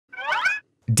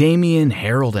Damien,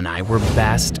 Harold, and I were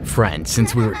best friends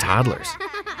since we were toddlers.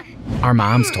 Our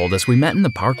moms told us we met in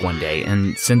the park one day,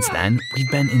 and since then,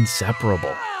 we've been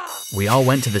inseparable. We all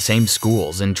went to the same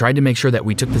schools and tried to make sure that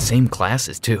we took the same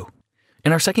classes too.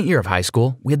 In our second year of high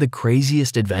school, we had the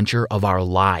craziest adventure of our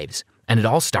lives, and it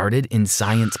all started in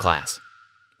science class.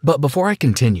 But before I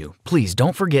continue, please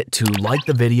don't forget to like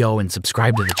the video and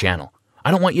subscribe to the channel.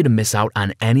 I don't want you to miss out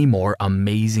on any more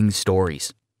amazing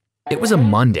stories. It was a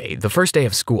Monday, the first day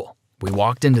of school. We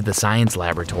walked into the science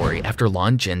laboratory after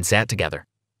lunch and sat together.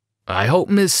 "I hope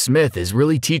Miss Smith is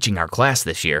really teaching our class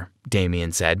this year,"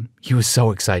 Damien said. He was so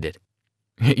excited.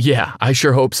 "Yeah, I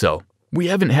sure hope so. We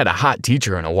haven't had a hot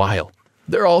teacher in a while.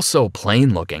 They're all so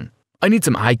plain looking. I need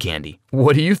some eye candy.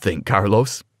 What do you think,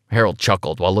 Carlos?" Harold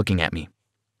chuckled while looking at me.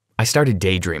 I started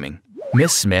daydreaming.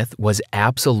 Miss Smith was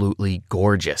absolutely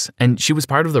gorgeous, and she was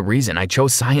part of the reason I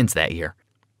chose science that year.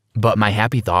 But my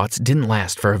happy thoughts didn't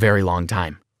last for a very long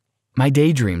time. My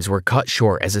daydreams were cut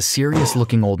short as a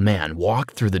serious-looking old man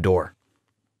walked through the door.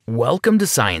 "Welcome to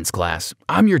science class.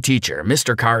 I'm your teacher,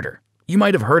 Mr. Carter. You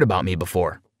might have heard about me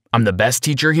before. I'm the best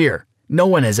teacher here. No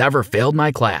one has ever failed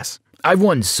my class. I've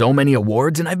won so many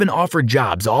awards and I've been offered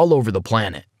jobs all over the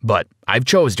planet. But I've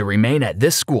chose to remain at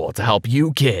this school to help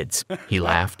you kids," he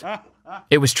laughed.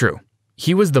 It was true.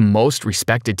 He was the most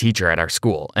respected teacher at our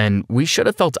school, and we should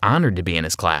have felt honored to be in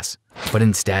his class. But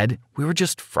instead, we were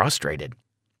just frustrated.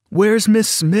 "Where's Miss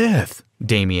Smith?"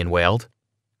 Damien wailed.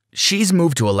 "She's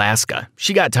moved to Alaska.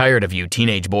 She got tired of you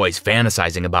teenage boys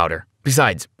fantasizing about her.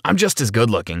 Besides, I'm just as good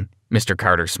looking," Mr.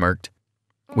 Carter smirked.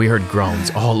 We heard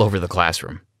groans all over the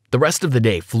classroom. The rest of the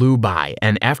day flew by,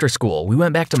 and after school, we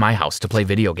went back to my house to play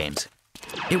video games.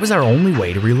 It was our only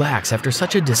way to relax after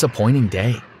such a disappointing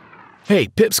day. "Hey,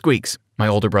 Pipsqueaks," my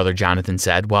older brother Jonathan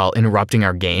said while interrupting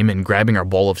our game and grabbing our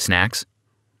bowl of snacks.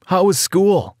 "How was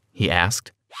school?" he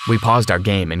asked. We paused our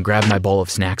game and grabbed my bowl of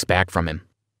snacks back from him.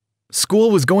 "School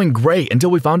was going great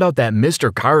until we found out that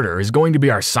Mr. Carter is going to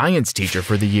be our science teacher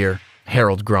for the year,"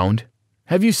 Harold groaned.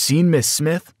 "Have you seen Miss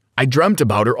Smith? I dreamt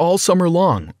about her all summer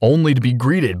long, only to be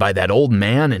greeted by that old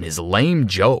man and his lame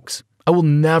jokes. I will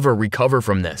never recover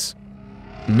from this."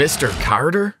 "Mr.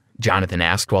 Carter?" Jonathan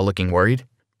asked while looking worried.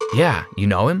 "Yeah, you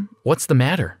know him? What's the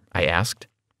matter?" I asked.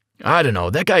 "I don't know,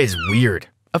 that guy is weird.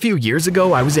 A few years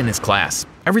ago, I was in his class.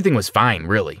 Everything was fine,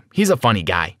 really. He's a funny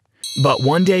guy. But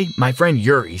one day, my friend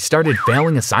Yuri started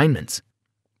failing assignments.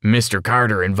 Mr.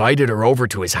 Carter invited her over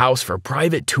to his house for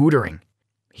private tutoring.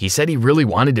 He said he really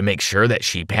wanted to make sure that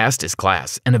she passed his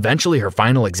class and eventually her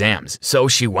final exams, so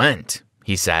she went,"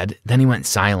 he said. Then he went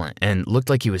silent and looked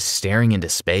like he was staring into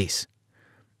space.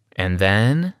 "And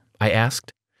then?" I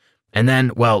asked. "And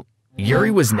then, well,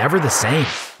 Yuri was never the same.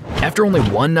 After only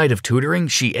one night of tutoring,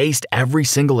 she aced every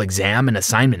single exam and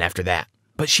assignment after that.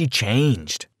 But she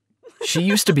changed. She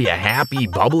used to be a happy,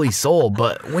 bubbly soul,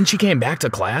 but when she came back to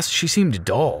class, she seemed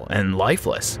dull and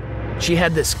lifeless. She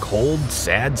had this cold,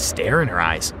 sad stare in her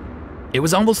eyes. It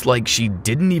was almost like she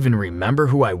didn't even remember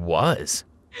who I was.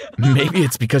 Maybe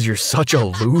it's because you're such a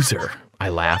loser," I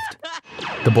laughed.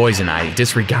 The boys and I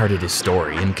disregarded his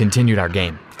story and continued our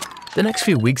game. The next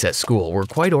few weeks at school were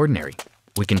quite ordinary.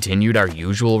 We continued our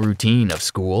usual routine of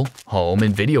school, home,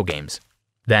 and video games.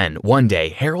 Then, one day,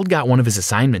 Harold got one of his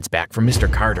assignments back from Mr.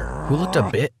 Carter, who looked a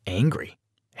bit angry.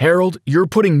 "Harold, you're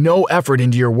putting no effort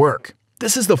into your work.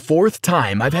 This is the 4th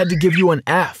time I've had to give you an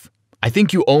F. I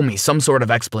think you owe me some sort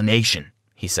of explanation,"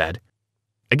 he said.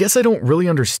 "I guess I don't really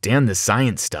understand this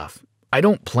science stuff. I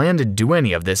don't plan to do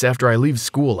any of this after I leave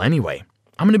school anyway.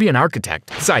 I'm going to be an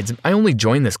architect. Besides, I only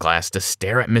joined this class to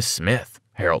stare at Miss Smith,"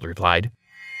 Harold replied.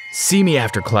 "See me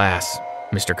after class,"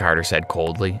 Mr. Carter said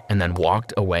coldly, and then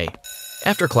walked away.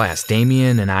 After class,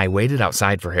 Damien and I waited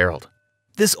outside for Harold.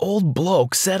 "This old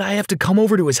bloke said I have to come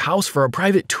over to his house for a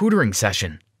private tutoring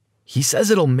session. He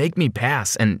says it'll make me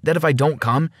pass and that if I don't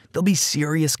come, there'll be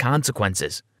serious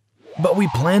consequences. But we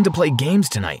plan to play games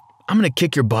tonight. I'm going to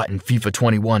kick your butt in FIFA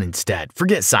 21 instead.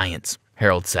 Forget science,"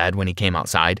 Harold said when he came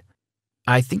outside.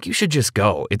 "I think you should just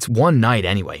go. It's one night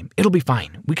anyway. It'll be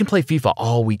fine. We can play FIFA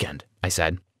all weekend," I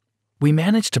said. We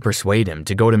managed to persuade him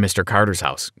to go to Mr. Carter's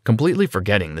house, completely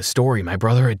forgetting the story my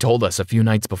brother had told us a few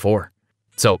nights before.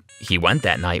 So he went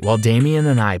that night while Damien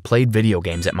and I played video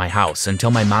games at my house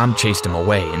until my mom chased him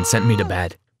away and sent me to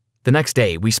bed. The next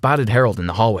day, we spotted Harold in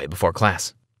the hallway before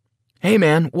class. "Hey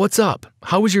man, what's up?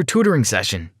 How was your tutoring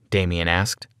session?" Damien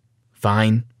asked.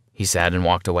 "Fine," he said and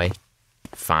walked away.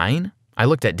 "Fine?" I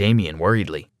looked at Damien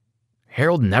worriedly.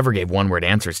 Harold never gave one-word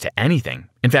answers to anything.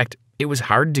 In fact, it was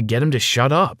hard to get him to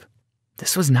shut up.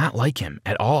 This was not like him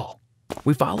at all.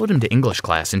 We followed him to English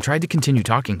class and tried to continue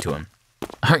talking to him.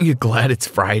 "Aren't you glad it's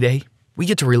Friday? We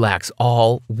get to relax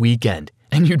all weekend,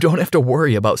 and you don't have to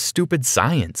worry about stupid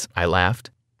science, I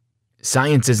laughed.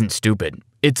 Science isn't stupid.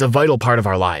 It's a vital part of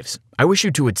our lives. I wish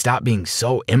you two would stop being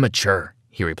so immature,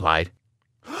 he replied.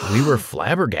 We were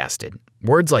flabbergasted.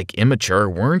 Words like immature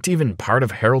weren't even part of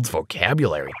Harold's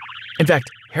vocabulary. In fact,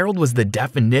 Harold was the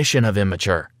definition of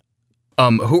immature.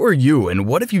 Who are you and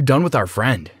what have you done with our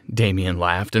friend? Damien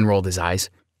laughed and rolled his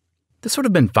eyes. This would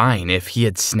have been fine if he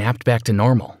had snapped back to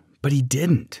normal, but he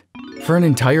didn't. For an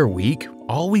entire week,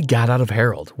 all we got out of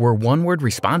Harold were one-word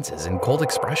responses and cold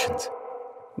expressions.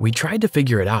 We tried to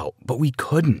figure it out, but we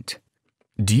couldn't.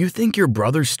 Do you think your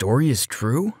brother's story is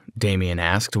true? Damien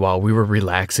asked while we were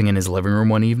relaxing in his living room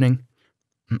one evening.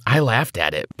 I laughed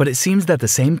at it, but it seems that the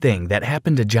same thing that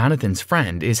happened to Jonathan's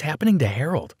friend is happening to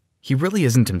Harold. He really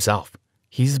isn't himself.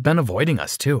 He's been avoiding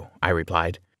us too, I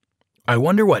replied. I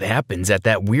wonder what happens at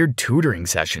that weird tutoring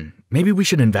session. Maybe we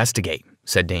should investigate,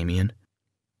 said Damien.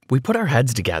 We put our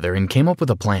heads together and came up with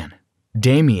a plan.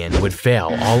 Damien would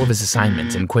fail all of his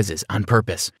assignments and quizzes on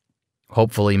purpose.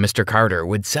 Hopefully, Mr. Carter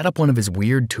would set up one of his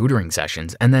weird tutoring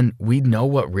sessions and then we'd know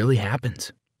what really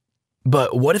happens.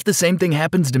 But what if the same thing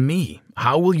happens to me?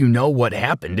 How will you know what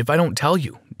happened if I don't tell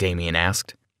you? Damien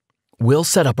asked. We'll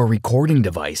set up a recording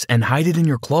device and hide it in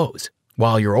your clothes.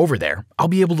 While you're over there, I'll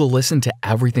be able to listen to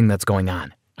everything that's going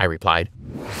on, I replied.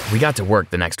 We got to work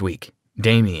the next week.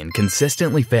 Damien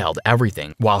consistently failed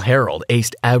everything while Harold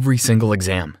aced every single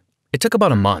exam. It took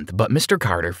about a month, but Mr.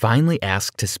 Carter finally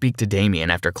asked to speak to Damien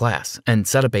after class and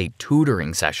set up a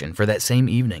tutoring session for that same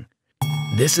evening.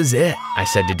 This is it, I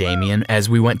said to Damien as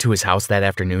we went to his house that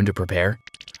afternoon to prepare.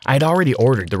 I had already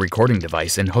ordered the recording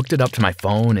device and hooked it up to my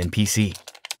phone and PC.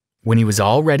 When he was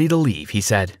all ready to leave, he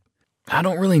said, I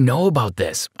don't really know about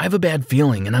this. I have a bad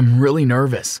feeling and I'm really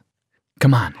nervous.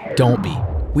 Come on, don't be.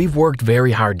 We've worked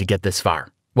very hard to get this far.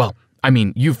 Well, I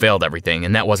mean, you failed everything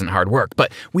and that wasn't hard work,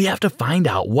 but we have to find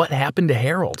out what happened to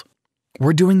Harold.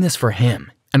 We're doing this for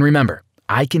him. And remember,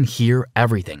 I can hear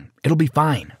everything. It'll be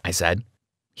fine, I said.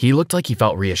 He looked like he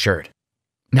felt reassured.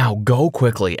 Now go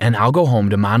quickly and I'll go home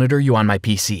to monitor you on my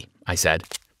PC, I said.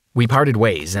 We parted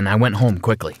ways and I went home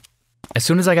quickly. As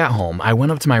soon as I got home, I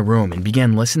went up to my room and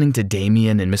began listening to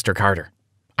Damien and Mr. Carter.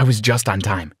 I was just on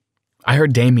time. I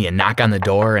heard Damien knock on the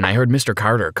door and I heard Mr.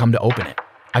 Carter come to open it.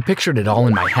 I pictured it all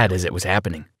in my head as it was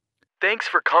happening. Thanks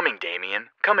for coming, Damien.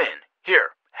 Come in. Here,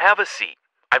 have a seat.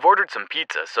 I've ordered some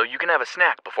pizza so you can have a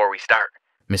snack before we start,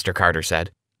 Mr. Carter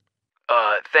said.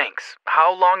 Thanks.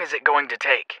 How long is it going to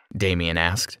take? Damien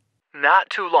asked. Not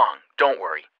too long, don't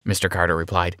worry, Mr. Carter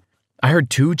replied. I heard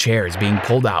 2 chairs being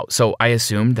pulled out, so I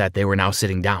assumed that they were now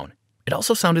sitting down. It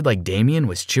also sounded like Damien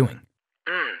was chewing.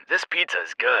 This pizza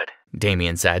is good,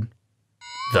 Damien said.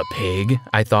 The pig,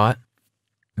 I thought.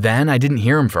 Then I didn't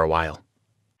hear him for a while.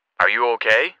 Are you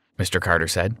okay? Mr. Carter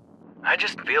said. I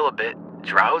just feel a bit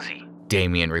drowsy,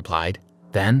 Damien replied.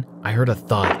 Then I heard a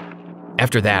thud.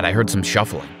 After that, I heard some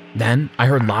shuffling. Then I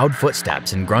heard loud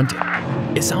footsteps and grunting.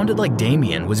 It sounded like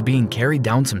Damien was being carried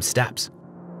down some steps.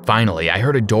 Finally, I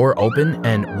heard a door open,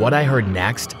 and what I heard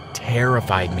next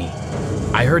terrified me.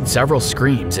 I heard several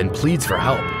screams and pleads for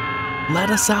help. Let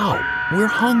us out. We're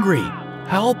hungry.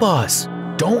 Help us.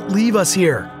 Don't leave us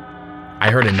here. I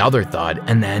heard another thud,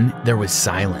 and then there was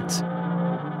silence.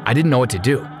 I didn't know what to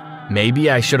do. Maybe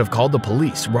I should have called the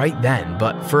police right then,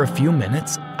 but for a few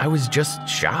minutes, I was just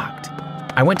shocked.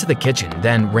 I went to the kitchen,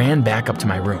 then ran back up to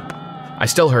my room. I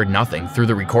still heard nothing through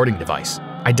the recording device.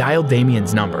 I dialed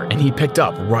Damien's number, and he picked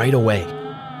up right away.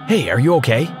 Hey, are you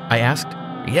okay? I asked.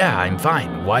 Yeah, I'm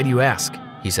fine. Why do you ask?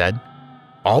 He said.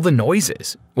 All the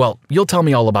noises. Well, you'll tell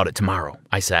me all about it tomorrow,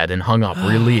 I said, and hung up,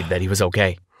 relieved that he was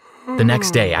okay. The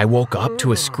next day, I woke up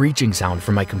to a screeching sound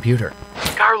from my computer.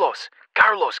 Carlos,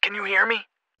 can you hear me?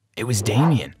 It was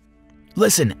Damien.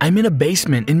 Listen, I'm in a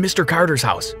basement in Mr. Carter's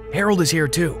house. Harold is here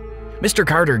too. Mr.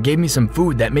 Carter gave me some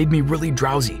food that made me really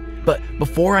drowsy, but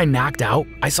before I knocked out,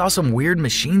 I saw some weird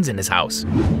machines in his house.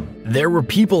 There were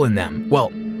people in them.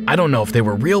 Well, I don't know if they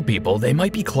were real people, they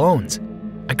might be clones.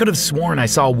 I could have sworn I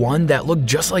saw one that looked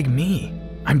just like me.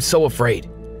 I'm so afraid.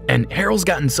 And Harold's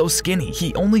gotten so skinny,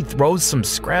 he only throws some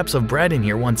scraps of bread in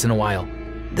here once in a while.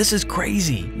 This is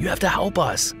crazy. You have to help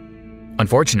us.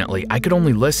 Unfortunately, I could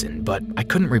only listen, but I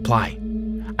couldn't reply.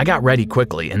 I got ready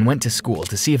quickly and went to school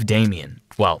to see if Damien,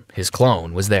 well, his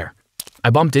clone, was there. I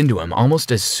bumped into him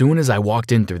almost as soon as I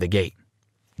walked in through the gate.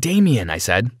 Damien, I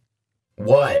said.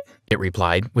 What? It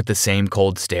replied with the same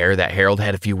cold stare that Harold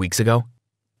had a few weeks ago.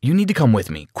 You need to come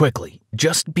with me, quickly.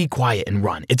 Just be quiet and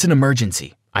run. It's an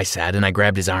emergency, I said, and I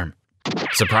grabbed his arm.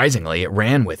 Surprisingly, it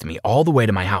ran with me all the way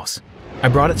to my house. I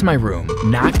brought it to my room,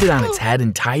 knocked it on its head,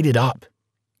 and tied it up.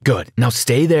 Good, now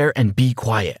stay there and be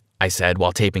quiet. I said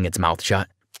while taping its mouth shut.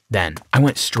 Then I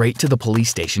went straight to the police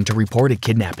station to report a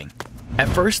kidnapping. At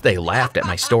first they laughed at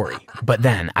my story, but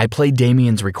then I played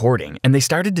Damien's recording and they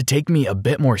started to take me a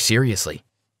bit more seriously.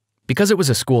 Because it was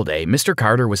a school day, Mr.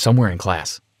 Carter was somewhere in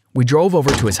class. We drove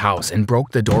over to his house and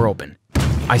broke the door open.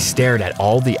 I stared at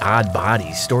all the odd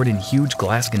bodies stored in huge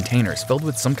glass containers filled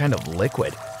with some kind of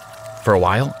liquid. For a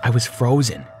while, I was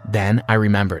frozen. Then I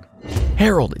remembered.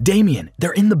 "Harold, Damien,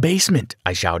 they're in the basement,"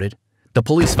 I shouted. The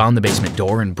police found the basement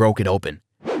door and broke it open.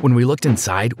 When we looked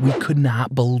inside, we could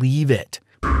not believe it.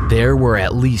 There were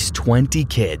at least 20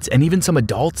 kids and even some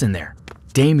adults in there.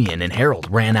 Damien and Harold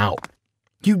ran out.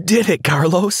 "You did it,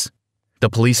 Carlos!" The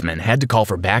policemen had to call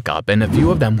for backup, and a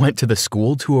few of them went to the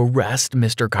school to arrest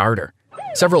Mr. Carter.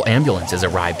 Several ambulances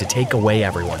arrived to take away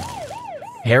everyone.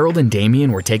 Harold and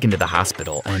Damien were taken to the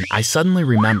hospital, and I suddenly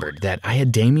remembered that I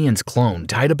had Damien's clone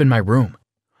tied up in my room.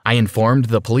 I informed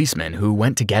the policeman who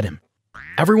went to get him.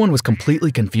 Everyone was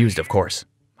completely confused, of course.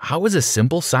 How was a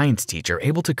simple science teacher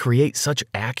able to create such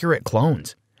accurate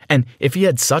clones? And if he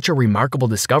had such a remarkable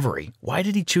discovery, why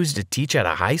did he choose to teach at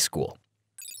a high school?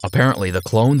 Apparently, the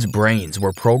clone's brains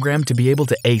were programmed to be able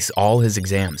to ace all his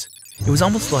exams. It was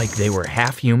almost like they were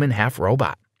half human, half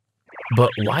robot.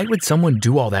 But why would someone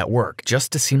do all that work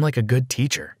just to seem like a good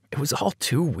teacher? It was all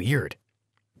too weird.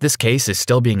 This case is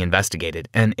still being investigated,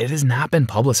 and it has not been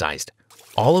publicized.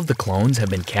 All of the clones have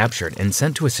been captured and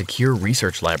sent to a secure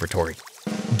research laboratory.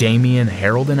 Damien,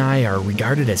 Harold, and I are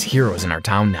regarded as heroes in our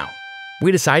town now.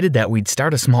 We decided that we'd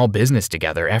start a small business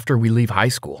together after we leave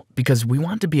high school because we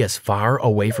want to be as far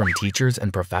away from teachers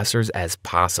and professors as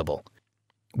possible.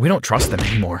 We don't trust them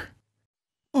anymore.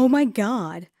 "Oh my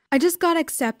God, I just got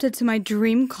accepted to my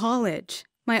dream college,"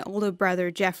 my older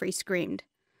brother Jeffrey screamed.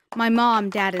 My mom,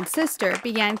 dad, and sister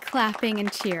began clapping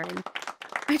and cheering.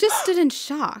 I just stood in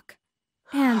shock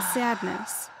and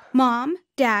sadness. "Mom,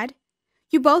 Dad,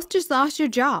 you both just lost your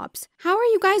jobs. How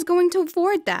are you guys going to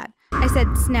afford that?" I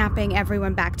said, snapping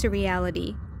everyone back to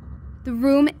reality. The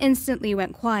room instantly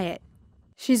went quiet.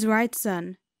 "She's right,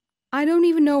 son. I don't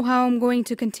even know how I'm going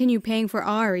to continue paying for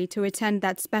Ari to attend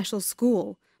that special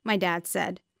school," my dad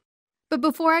said. But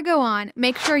before I go on,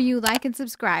 make sure you like and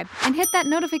subscribe and hit that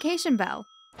notification bell.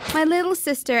 My little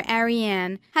sister,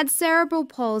 Ariane, had cerebral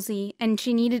palsy and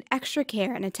she needed extra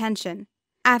care and attention.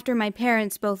 After my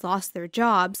parents both lost their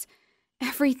jobs,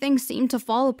 everything seemed to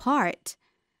fall apart.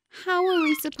 How are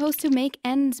we supposed to make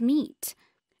ends meet?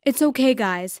 "It's okay,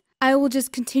 guys. I will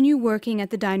just continue working at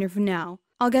the diner for now.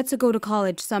 I'll get to go to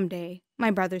college someday,"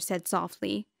 my brother said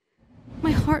softly.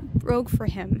 My heart broke for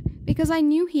him because I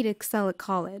knew he'd excel at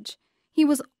college. He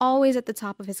was always at the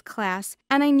top of his class,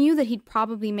 and I knew that he'd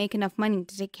probably make enough money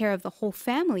to take care of the whole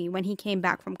family when he came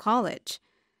back from college.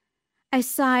 I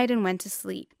sighed and went to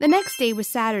sleep. The next day was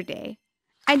Saturday.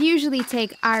 I'd usually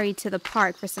take Ari to the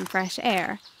park for some fresh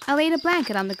air. I laid a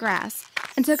blanket on the grass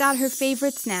and took out her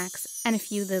favorite snacks and a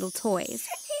few little toys.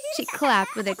 She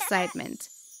clapped with excitement.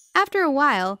 After a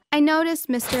while, I noticed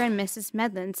Mr. and Mrs.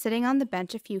 Medlin sitting on the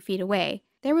bench a few feet away.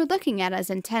 They were looking at us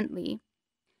intently.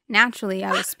 Naturally,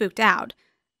 I was spooked out.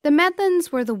 The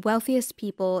Medlins were the wealthiest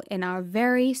people in our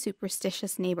very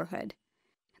superstitious neighborhood.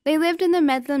 They lived in the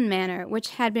Medlin Manor,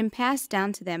 which had been passed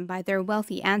down to them by their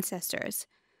wealthy ancestors.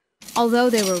 Although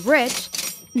they were rich,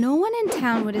 no one in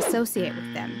town would associate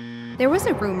with them. There was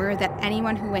a rumor that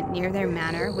anyone who went near their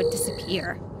manor would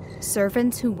disappear.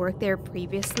 Servants who worked there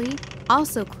previously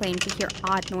also claimed to hear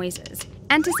odd noises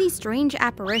and to see strange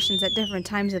apparitions at different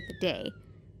times of the day.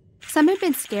 Some had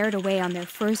been scared away on their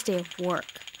first day of work.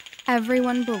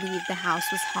 Everyone believed the house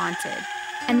was haunted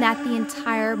and that the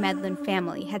entire Medlin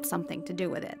family had something to do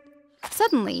with it.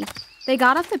 Suddenly, they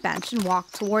got off the bench and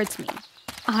walked towards me.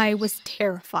 I was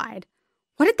terrified.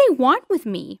 What did they want with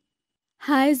me?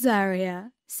 "Hi,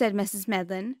 Zaria," said Mrs.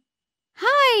 Medlin.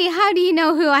 "Hi, how do you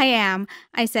know who I am?"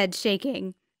 I said,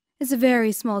 shaking. "It's a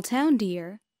very small town,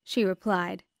 dear," she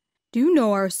replied. "Do you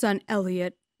know our son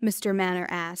Elliot?" Mr. Manor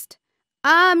asked.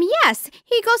 Yes,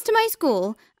 he goes to my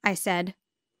school," I said.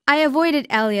 I avoided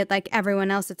Elliot like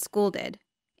everyone else at school did.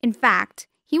 In fact,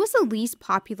 he was the least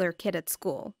popular kid at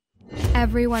school.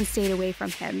 Everyone stayed away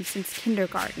from him since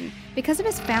kindergarten because of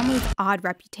his family's odd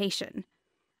reputation.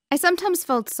 I sometimes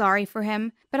felt sorry for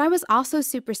him, but I was also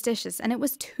superstitious and it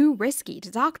was too risky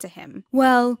to talk to him.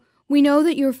 "Well, we know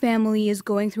that your family is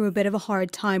going through a bit of a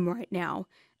hard time right now,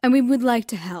 and we would like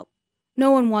to help.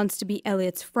 No one wants to be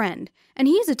Elliot's friend, and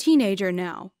he's a teenager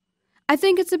now. I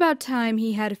think it's about time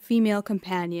he had a female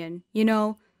companion, you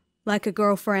know, like a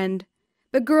girlfriend.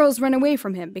 But girls run away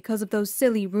from him because of those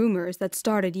silly rumors that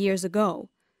started years ago.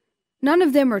 None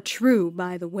of them are true,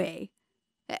 by the way.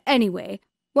 Anyway,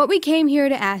 "What we came here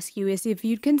to ask you is if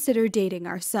you'd consider dating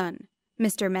our son,"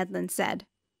 Mr. Medlin said.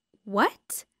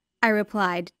 "What?" I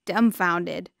replied,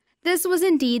 dumbfounded. This was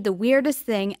indeed the weirdest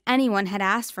thing anyone had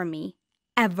asked from me,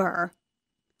 ever.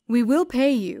 "We will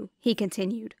pay you," he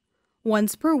continued,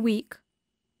 "once per week.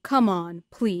 Come on,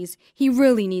 please, he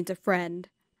really needs a friend."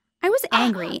 I was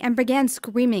angry and began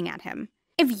screaming at him.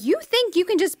 "If you think you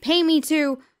can just pay me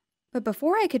to—" But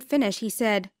before I could finish, he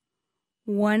said,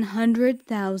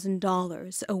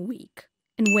 $100,000 a week,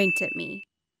 and winked at me.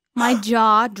 My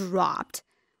jaw dropped.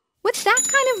 With that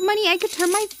kind of money, I could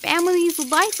turn my family's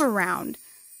life around.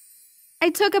 I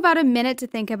took about a minute to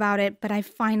think about it, but I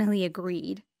finally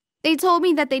agreed. They told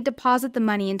me that they'd deposit the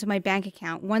money into my bank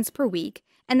account once per week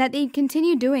and that they'd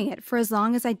continue doing it for as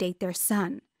long as I date their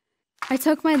son. I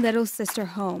took my little sister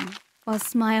home while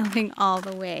smiling all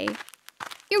the way.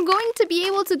 "You're going to be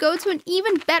able to go to an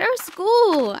even better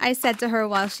school," I said to her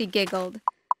while she giggled.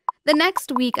 The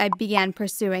next week, I began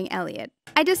pursuing Elliot.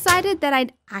 I decided that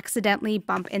I'd accidentally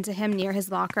bump into him near his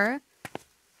locker.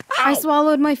 I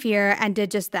swallowed my fear and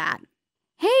did just that.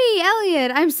 "Hey,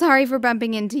 Elliot, I'm sorry for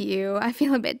bumping into you. I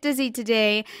feel a bit dizzy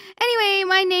today. Anyway,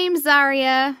 my name's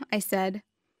Zaria," I said.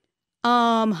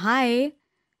 Hi.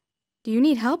 "Do you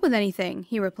need help with anything?"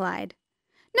 he replied.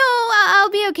 "No, I'll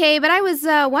be okay, but I was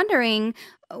wondering,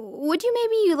 would you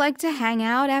maybe like to hang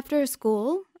out after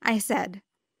school?" I said.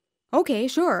 "Okay,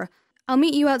 sure. I'll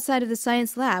meet you outside of the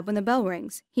science lab when the bell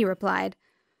rings," he replied.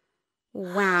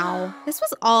 Wow, this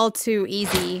was all too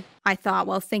easy, I thought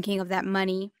while thinking of that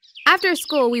money. After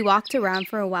school, we walked around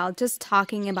for a while just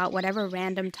talking about whatever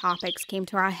random topics came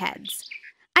to our heads.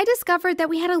 I discovered that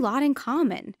we had a lot in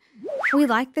common. We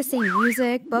liked the same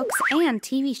music, books, and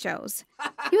TV shows.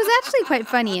 He was actually quite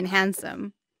funny and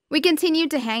handsome. We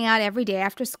continued to hang out every day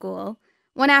after school.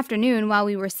 One afternoon, while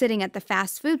we were sitting at the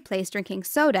fast food place drinking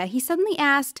soda, he suddenly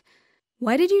asked,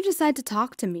 "Why did you decide to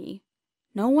talk to me?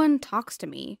 No one talks to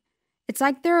me. It's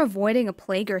like they're avoiding a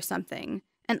plague or something,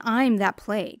 and I'm that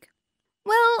plague."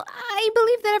 "Well, I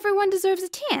believe that everyone deserves a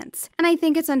chance, and I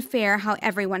think it's unfair how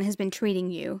everyone has been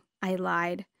treating you," I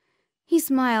lied. He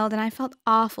smiled, and I felt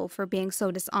awful for being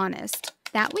so dishonest.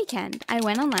 That weekend, I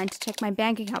went online to check my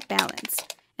bank account balance,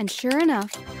 and sure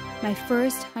enough, my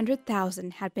first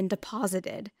 $100,000 had been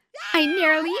deposited. I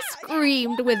nearly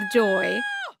screamed with joy.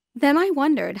 Then I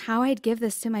wondered how I'd give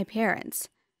this to my parents.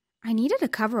 I needed a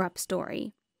cover-up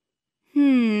story.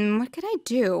 What could I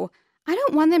do? I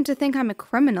don't want them to think I'm a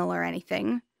criminal or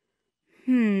anything.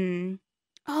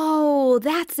 Oh,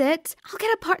 that's it. I'll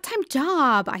get a part-time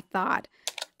job, I thought.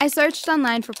 I searched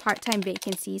online for part-time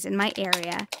vacancies in my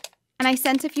area, and I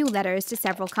sent a few letters to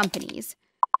several companies.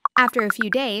 After a few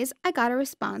days, I got a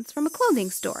response from a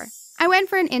clothing store. I went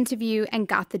for an interview and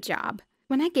got the job.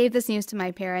 When I gave this news to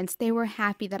my parents, they were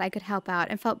happy that I could help out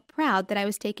and felt proud that I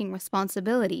was taking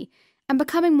responsibility and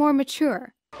becoming more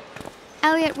mature.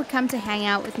 Elliot would come to hang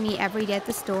out with me every day at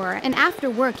the store, and after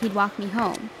work, he'd walk me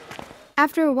home.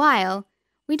 After a while,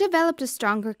 we developed a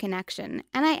stronger connection,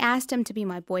 and I asked him to be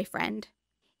my boyfriend.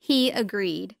 He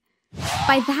agreed.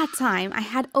 By that time, I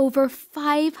had over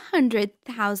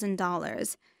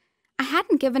 $500,000. I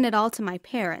hadn't given it all to my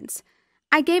parents.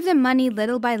 I gave them money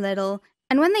little by little,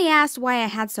 and when they asked why I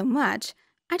had so much,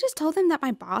 I just told them that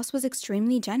my boss was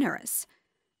extremely generous.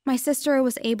 My sister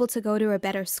was able to go to a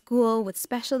better school with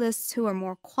specialists who were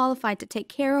more qualified to take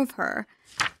care of her.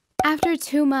 After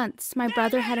 2 months, my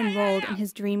brother had enrolled in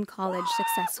his dream college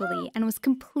successfully and was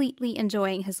completely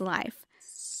enjoying his life.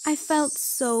 I felt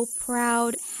so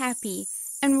proud, happy,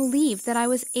 and relieved that I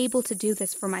was able to do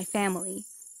this for my family.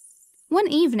 One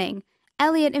evening,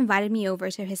 Elliot invited me over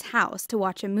to his house to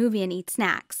watch a movie and eat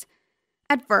snacks.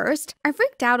 At first, I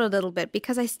freaked out a little bit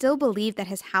because I still believed that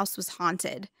his house was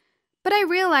haunted. But I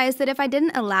realized that if I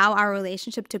didn't allow our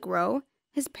relationship to grow,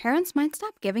 his parents might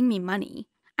stop giving me money.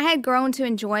 I had grown to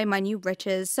enjoy my new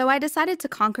riches, so I decided to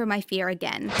conquer my fear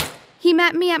again. He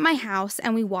met me at my house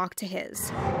and we walked to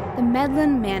his. The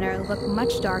Medlin Manor looked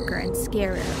much darker and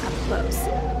scarier up close.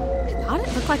 I thought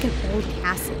it looked like an old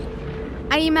castle.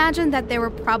 I imagined that there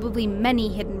were probably many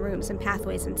hidden rooms and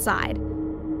pathways inside.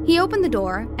 He opened the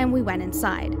door and we went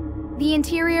inside. The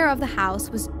interior of the house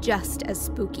was just as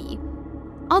spooky.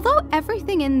 Although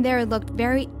everything in there looked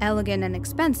very elegant and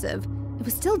expensive, it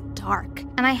was still dark,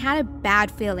 and I had a bad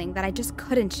feeling that I just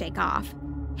couldn't shake off.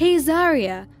 "Hey,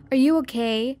 Zaria, are you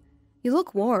okay? You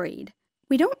look worried.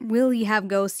 We don't really have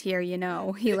ghosts here, you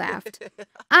know," he laughed.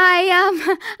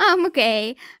 I'm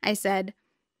okay," I said.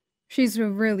 "She's a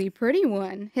really pretty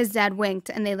one." His dad winked,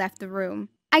 and they left the room.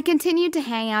 I continued to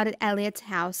hang out at Elliot's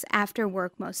house after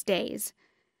work most days.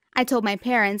 I told my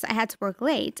parents I had to work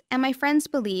late, and my friends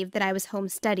believed that I was home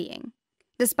studying.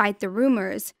 Despite the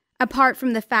rumors, apart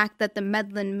from the fact that the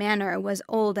Medlin Manor was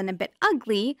old and a bit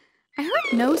ugly, I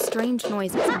heard no strange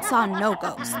noises and saw no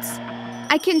ghosts.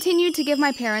 I continued to give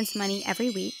my parents money every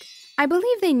week. I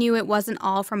believe they knew it wasn't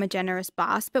all from a generous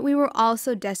boss, but we were all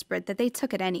so desperate that they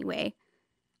took it anyway.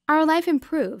 Our life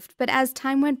improved, but as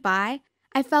time went by,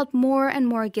 I felt more and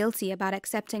more guilty about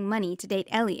accepting money to date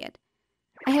Elliot.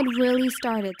 I had really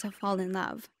started to fall in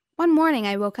love. One morning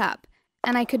I woke up,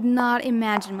 and I could not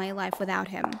imagine my life without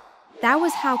him. That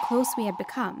was how close we had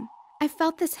become. I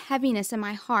felt this heaviness in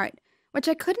my heart, which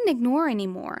I couldn't ignore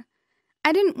anymore.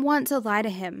 I didn't want to lie to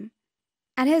him.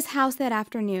 At his house that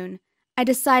afternoon, I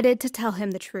decided to tell him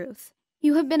the truth.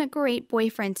 You have been a great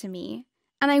boyfriend to me,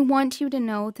 and I want you to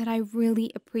know that I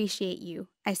really appreciate you,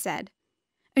 I said.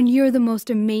 And you're the most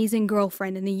amazing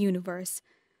girlfriend in the universe.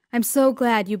 I'm so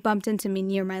glad you bumped into me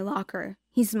near my locker,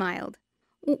 he smiled.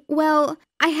 Well,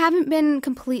 I haven't been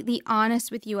completely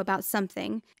honest with you about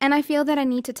something, and I feel that I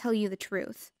need to tell you the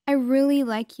truth. I really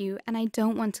like you, and I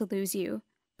don't want to lose you,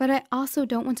 but I also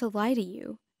don't want to lie to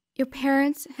you. Your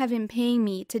parents have been paying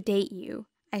me to date you,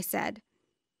 I said.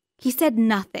 He said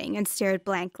nothing and stared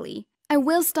blankly. I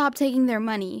will stop taking their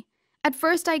money. At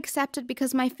first I accepted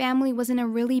because my family was in a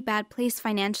really bad place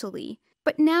financially,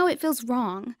 but now it feels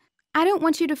wrong. I don't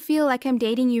want you to feel like I'm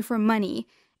dating you for money.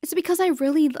 It's because I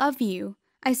really love you,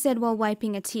 I said while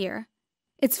wiping a tear.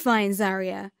 It's fine,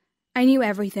 Zaria. I knew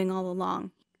everything all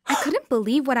along. I couldn't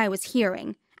believe what I was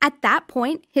hearing. At that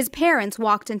point, his parents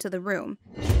walked into the room.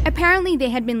 Apparently, they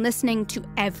had been listening to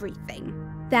everything.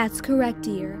 That's correct,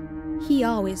 dear. He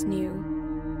always knew.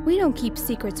 We don't keep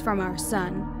secrets from our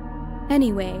son.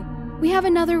 Anyway, we have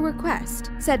another request,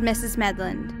 said Mrs.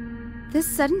 Medland. This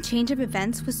sudden change of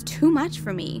events was too much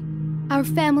for me. Our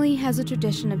family has a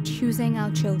tradition of choosing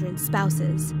our children's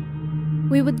spouses.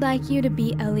 We would like you to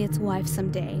be Elliot's wife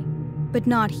someday, but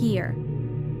not here.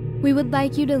 We would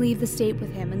like you to leave the state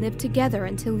with him and live together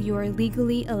until you are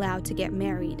legally allowed to get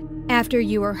married. After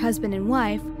you are husband and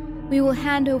wife, we will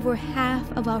hand over half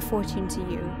of our fortune to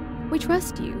you. We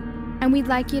trust you, and we'd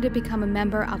like you to become a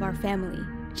member of our family.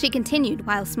 She continued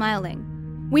while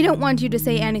smiling. We don't want you to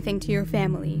say anything to your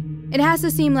family. It has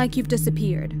to seem like you've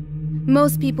disappeared.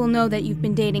 Most people know that you've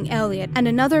been dating Elliot, and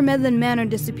another Medlin Manor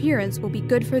disappearance will be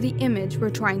good for the image we're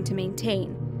trying to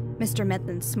maintain. Mr.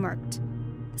 Medlin smirked.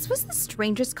 This was the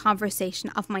strangest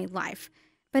conversation of my life,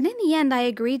 but in the end I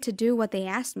agreed to do what they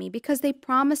asked me because they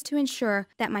promised to ensure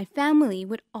that my family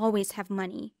would always have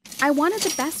money. I wanted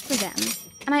the best for them,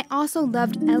 and I also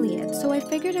loved Elliot, so I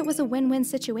figured it was a win-win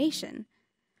situation.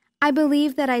 I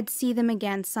believed that I'd see them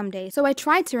again someday, so I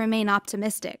tried to remain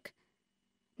optimistic.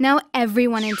 Now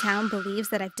everyone in town believes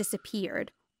that I've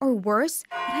disappeared, or worse,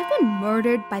 that I've been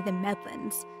murdered by the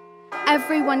Medlins.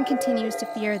 Everyone continues to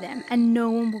fear them, and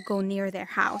no one will go near their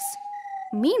house.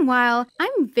 Meanwhile,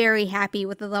 I'm very happy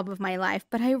with the love of my life,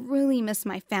 but I really miss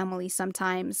my family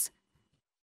sometimes.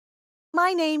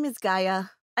 My name is Gaia.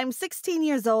 I'm 16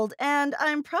 years old, and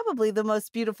I'm probably the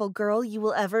most beautiful girl you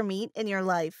will ever meet in your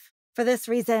life. For this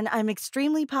reason, I'm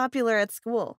extremely popular at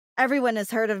school. Everyone has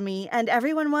heard of me, and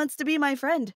everyone wants to be my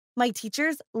friend. My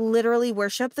teachers literally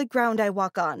worship the ground I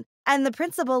walk on, and the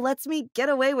principal lets me get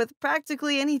away with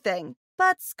practically anything.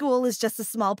 But school is just a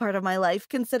small part of my life,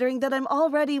 considering that I'm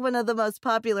already one of the most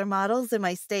popular models in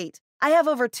my state. I have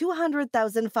over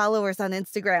 200,000 followers on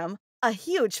Instagram. A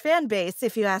huge fan base,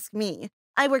 if you ask me.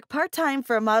 I work part-time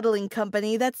for a modeling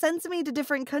company that sends me to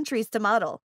different countries to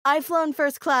model. I've flown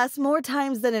first class more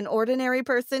times than an ordinary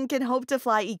person can hope to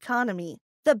fly economy.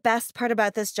 The best part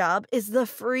about this job is the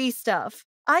free stuff.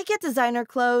 I get designer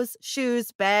clothes,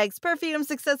 shoes, bags,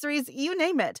 perfumes, accessories, you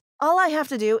name it. All I have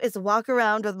to do is walk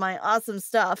around with my awesome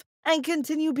stuff and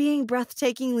continue being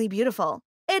breathtakingly beautiful.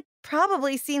 It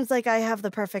probably seems like I have the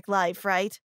perfect life,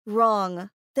 right? Wrong.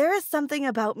 There is something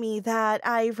about me that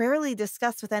I rarely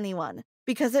discuss with anyone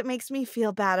because it makes me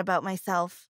feel bad about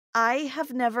myself. I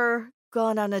have never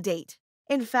gone on a date.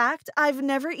 In fact, I've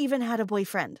never even had a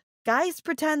boyfriend. Guys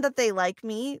pretend that they like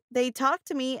me, they talk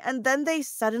to me, and then they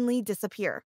suddenly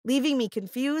disappear, leaving me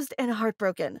confused and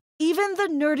heartbroken. Even the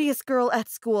nerdiest girl at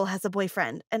school has a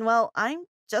boyfriend, and well, I'm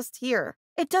just here.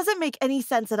 It doesn't make any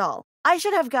sense at all. I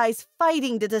should have guys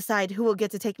fighting to decide who will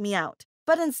get to take me out.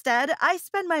 But instead, I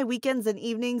spend my weekends and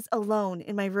evenings alone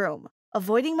in my room,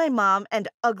 avoiding my mom and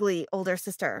ugly older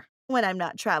sister. When I'm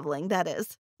not traveling, that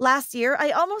is. Last year,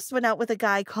 I almost went out with a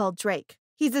guy called Drake.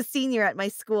 He's a senior at my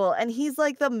school, and he's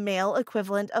like the male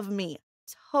equivalent of me.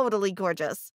 Totally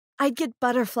gorgeous. I'd get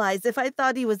butterflies if I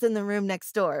thought he was in the room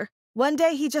next door. One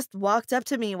day, he just walked up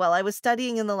to me while I was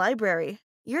studying in the library.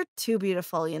 You're too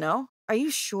beautiful, you know? Are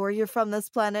you sure you're from this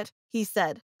planet? He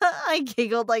said. I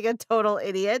giggled like a total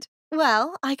idiot.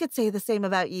 Well, I could say the same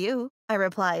about you, I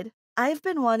replied. I've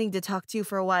been wanting to talk to you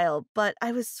for a while, but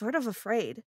I was sort of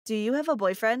afraid. Do you have a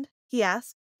boyfriend? He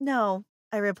asked. No,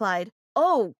 I replied.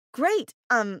 Oh, great.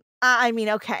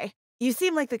 Okay. You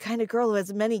seem like the kind of girl who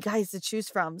has many guys to choose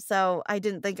from, so I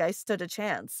didn't think I stood a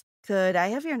chance. Could I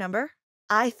have your number?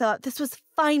 I thought this was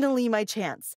finally my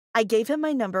chance. I gave him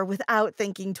my number without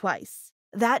thinking twice.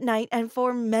 That night and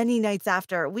for many nights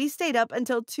after, we stayed up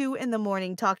until 2 in the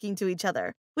morning talking to each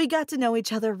other. We got to know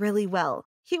each other really well.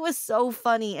 He was so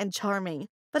funny and charming,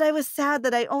 but I was sad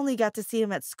that I only got to see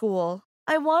him at school.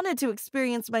 I wanted to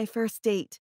experience my first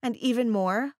date, and even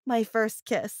more, my first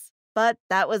kiss. But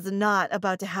that was not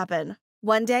about to happen.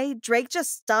 One day, Drake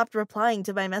just stopped replying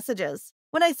to my messages.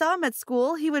 When I saw him at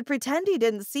school, he would pretend he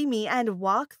didn't see me and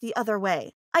walk the other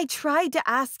way. I tried to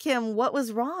ask him what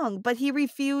was wrong, but he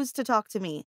refused to talk to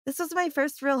me. This was my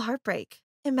first real heartbreak.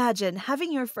 Imagine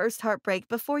having your first heartbreak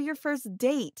before your first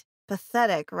date.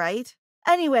 Pathetic, right?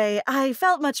 Anyway, I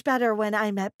felt much better when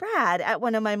I met Brad at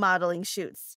one of my modeling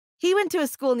shoots. He went to a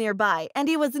school nearby, and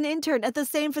he was an intern at the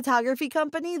same photography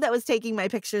company that was taking my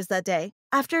pictures that day.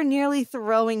 After nearly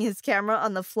throwing his camera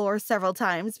on the floor several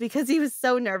times because he was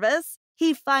so nervous,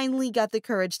 he finally got the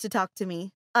courage to talk to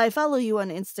me. I follow you on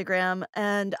Instagram,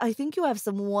 and I think you have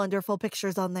some wonderful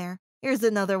pictures on there. Here's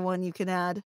another one you can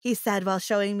add, he said while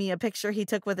showing me a picture he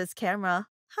took with his camera.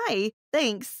 Hi,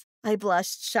 thanks. I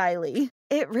blushed shyly.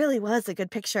 It really was a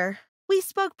good picture. We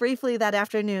spoke briefly that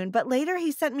afternoon, but later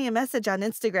he sent me a message on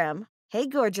Instagram. Hey,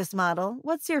 gorgeous model,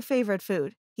 what's your favorite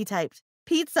food? He typed.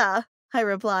 Pizza, I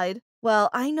replied. Well,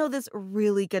 I know this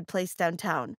really good place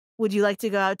downtown. Would you like to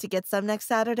go out to get some next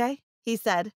Saturday? He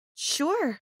said.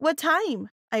 Sure. What time?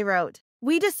 I wrote.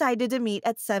 We decided to meet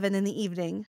at 7 in the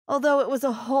evening. Although it was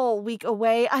a whole week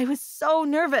away, I was so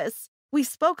nervous. We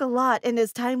spoke a lot, and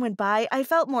as time went by, I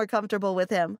felt more comfortable with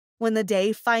him. When the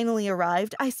day finally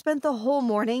arrived, I spent the whole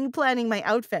morning planning my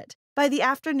outfit. By the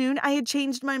afternoon, I had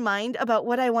changed my mind about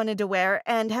what I wanted to wear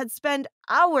and had spent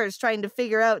hours trying to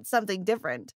figure out something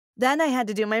different. Then I had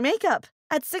to do my makeup.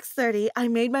 At 6:30, I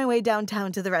made my way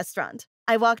downtown to the restaurant.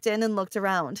 I walked in and looked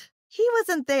around. He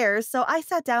wasn't there, so I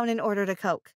sat down and ordered a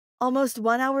Coke. Almost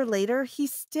 1 hour later, he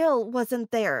still wasn't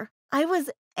there. I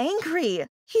was angry.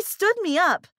 He stood me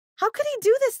up. How could he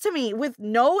do this to me with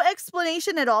no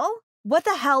explanation at all? What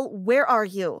the hell? Where are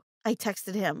you? I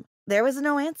texted him. There was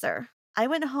no answer. I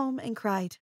went home and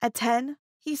cried. At 10,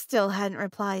 he still hadn't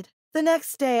replied. The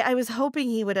next day, I was hoping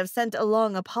he would have sent a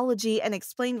long apology and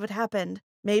explained what happened.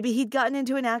 Maybe he'd gotten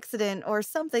into an accident or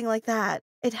something like that.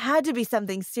 It had to be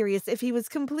something serious if he was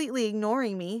completely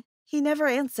ignoring me. He never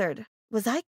answered. Was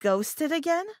I ghosted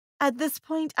again? At this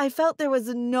point, I felt there was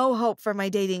no hope for my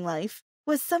dating life.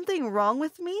 Was something wrong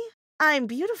with me? I'm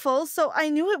beautiful, so I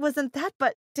knew it wasn't that,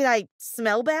 but did I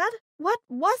smell bad? What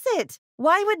was it?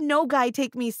 Why would no guy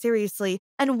take me seriously?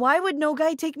 And why would no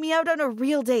guy take me out on a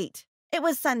real date? It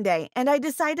was Sunday, and I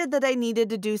decided that I needed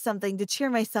to do something to cheer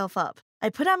myself up. I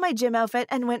put on my gym outfit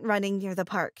and went running near the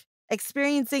park.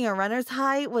 Experiencing a runner's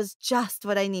high was just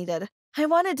what I needed. I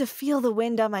wanted to feel the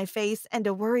wind on my face and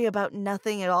to worry about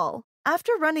nothing at all.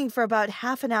 After running for about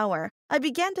half an hour, I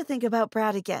began to think about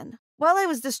Brad again. While I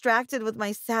was distracted with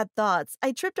my sad thoughts,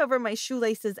 I tripped over my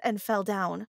shoelaces and fell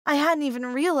down. I hadn't even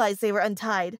realized they were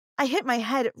untied. I hit my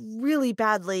head really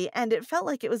badly, and it felt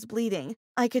like it was bleeding.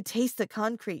 I could taste the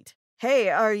concrete. Hey,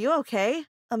 are you okay?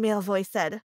 A male voice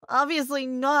said. Obviously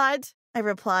not, I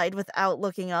replied without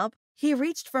looking up. He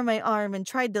reached for my arm and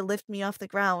tried to lift me off the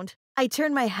ground. I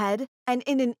turned my head, and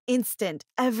in an instant,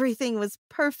 everything was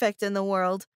perfect in the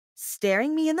world.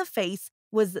 Staring me in the face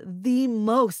was the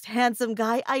most handsome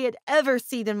guy I had ever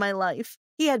seen in my life.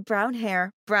 He had brown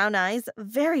hair, brown eyes,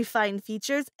 very fine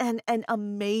features, and an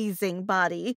amazing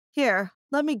body. Here,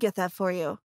 let me get that for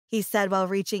you, he said while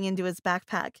reaching into his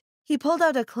backpack. He pulled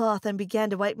out a cloth and began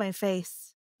to wipe my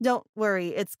face. Don't worry,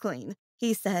 it's clean,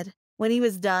 he said. When he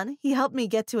was done, he helped me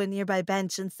get to a nearby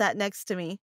bench and sat next to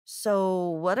me. So,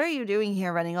 what are you doing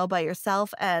here running all by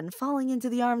yourself and falling into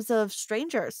the arms of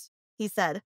strangers? He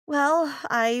said. Well,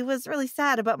 I was really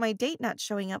sad about my date not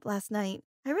showing up last night.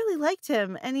 I really liked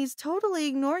him, and he's totally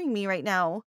ignoring me right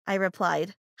now, I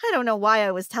replied. I don't know why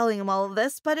I was telling him all of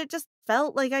this, but it just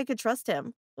felt like I could trust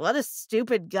him. What a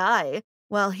stupid guy.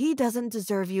 Well, he doesn't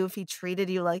deserve you if he treated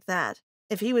you like that.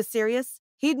 If he was serious,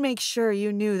 he'd make sure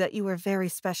you knew that you were very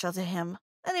special to him.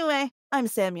 Anyway, I'm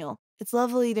Samuel. It's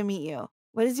lovely to meet you.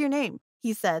 What is your name?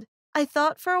 He said. I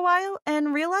thought for a while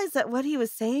and realized that what he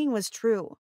was saying was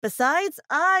true. Besides,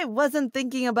 I wasn't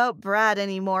thinking about Brad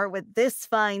anymore with this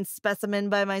fine specimen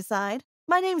by my side.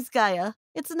 My name's Gaia.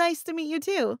 It's nice to meet you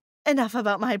too. Enough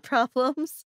about my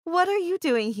problems. "What are you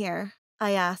doing here?"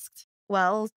 I asked.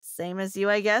 "Well, same as you,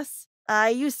 I guess. I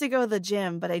used to go to the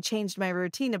gym, but I changed my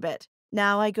routine a bit.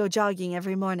 Now I go jogging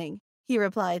every morning," he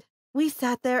replied. We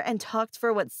sat there and talked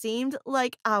for what seemed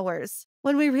like hours.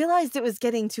 When we realized it was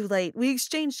getting too late, we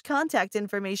exchanged contact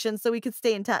information so we could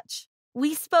stay in touch.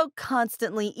 We spoke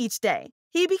constantly each day.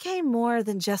 He became more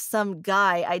than just some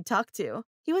guy I'd talk to.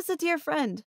 He was a dear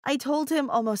friend. I told him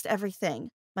almost everything.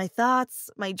 My thoughts,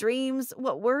 my dreams,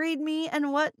 what worried me,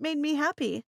 and what made me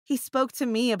happy. He spoke to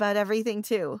me about everything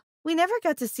too. We never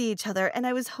got to see each other, and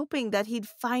I was hoping that he'd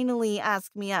finally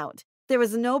ask me out. There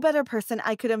was no better person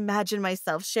I could imagine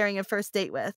myself sharing a first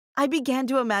date with. I began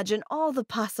to imagine all the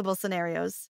possible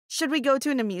scenarios. Should we go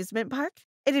to an amusement park?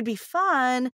 It'd be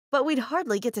fun, but we'd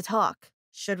hardly get to talk.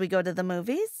 Should we go to the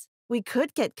movies? We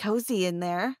could get cozy in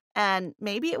there, and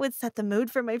maybe it would set the mood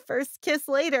for my first kiss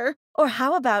later. Or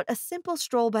how about a simple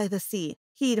stroll by the sea?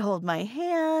 He'd hold my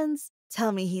hands,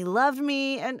 tell me he loved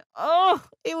me, and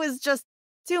it was just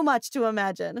too much to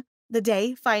imagine. The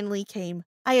day finally came.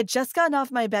 I had just gotten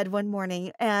off my bed one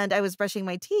morning, and I was brushing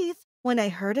my teeth when I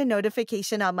heard a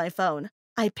notification on my phone.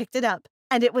 I picked it up,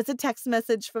 and it was a text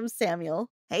message from Samuel.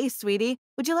 "Hey, sweetie,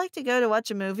 would you like to go to watch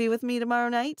a movie with me tomorrow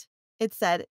night?" It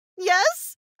said,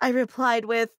 "Yes," I replied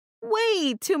with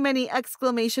way too many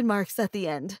exclamation marks at the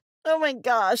end. Oh my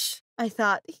gosh, I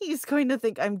thought, he's going to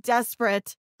think I'm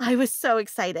desperate. I was so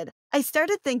excited. I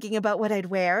started thinking about what I'd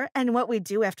wear and what we'd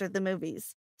do after the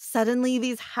movies. Suddenly,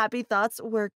 these happy thoughts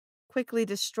were quickly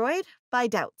destroyed by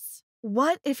doubts.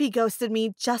 What if he ghosted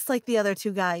me just like the other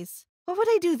two guys? What would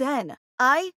I do then?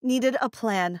 I needed a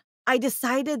plan. I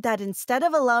decided that instead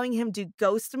of allowing him to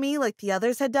ghost me like the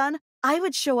others had done, I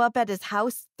would show up at his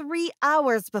house 3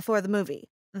 hours before the movie.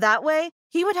 That way,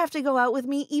 he would have to go out with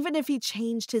me even if he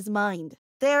changed his mind.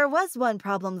 There was one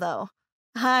problem, though.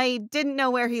 I didn't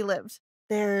know where he lived.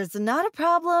 There's not a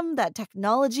problem that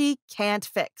technology can't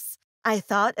fix, I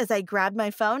thought as I grabbed my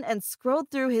phone and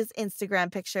scrolled through his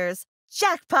Instagram pictures.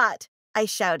 "Jackpot!" I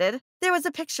shouted. There was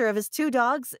a picture of his 2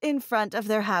 dogs in front of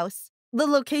their house. The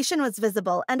location was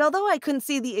visible, and although I couldn't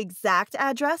see the exact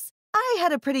address, I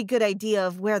had a pretty good idea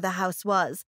of where the house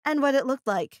was and what it looked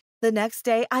like. The next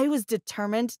day, I was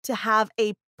determined to have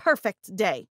a perfect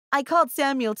day. I called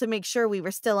Samuel to make sure we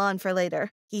were still on for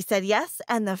later. He said yes,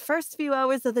 and the first few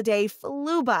hours of the day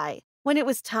flew by. When it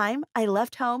was time, I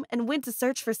left home and went to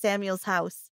search for Samuel's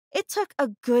house. It took a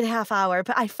good half hour,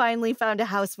 but I finally found a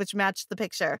house which matched the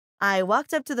picture. I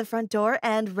walked up to the front door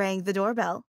and rang the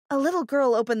doorbell. A little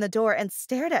girl opened the door and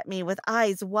stared at me with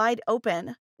eyes wide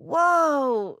open.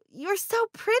 "Whoa, you're so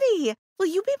pretty. Will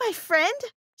you be my friend?"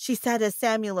 she said as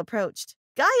Samuel approached.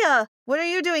 "Gaia, what are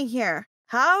you doing here?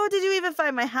 How did you even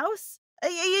find my house?"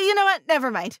 You know what? Never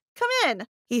mind. Come in,"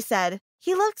 he said.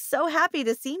 He looked so happy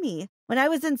to see me. When I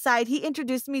was inside, he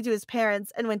introduced me to his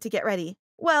parents and went to get ready.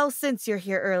 "Well, since you're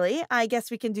here early, I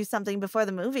guess we can do something before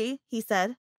the movie," he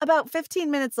said. About 15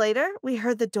 minutes later, we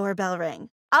heard the doorbell ring.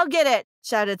 "I'll get it,"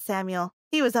 shouted Samuel.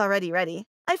 He was already ready.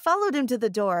 I followed him to the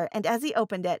door, and as he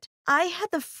opened it, I had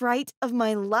the fright of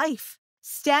my life.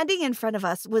 Standing in front of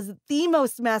us was the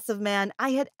most massive man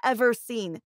I had ever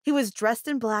seen. He was dressed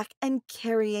in black and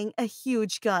carrying a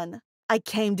huge gun. I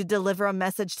came to deliver a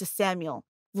message to Samuel.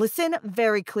 "Listen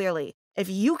very clearly. If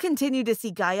you continue to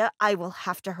see Gaia, I will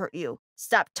have to hurt you.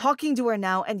 Stop talking to her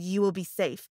now and you will be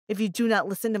safe. If you do not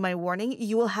listen to my warning,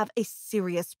 you will have a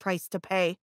serious price to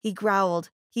pay." He growled.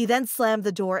 He then slammed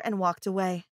the door and walked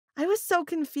away. I was so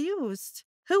confused.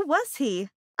 Who was he?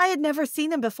 I had never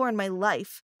seen him before in my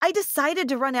life. I decided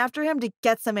to run after him to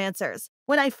get some answers.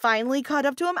 When I finally caught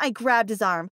up to him, I grabbed his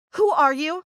arm. "Who are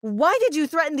you? Why did you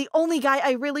threaten the only guy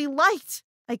I really liked?"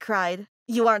 I cried.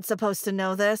 "You aren't supposed to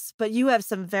know this, but you have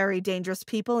some very dangerous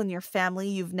people in your family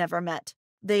you've never met.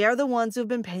 They are the ones who've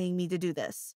been paying me to do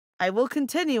this. I will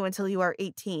continue until you are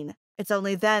 18. It's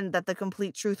only then that the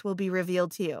complete truth will be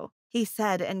revealed to you," he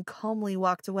said and calmly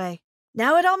walked away.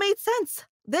 Now it all made sense.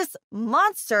 This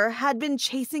monster had been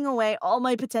chasing away all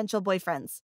my potential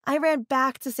boyfriends. I ran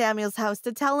back to Samuel's house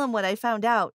to tell him what I found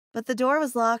out, but the door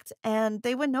was locked and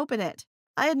they wouldn't open it.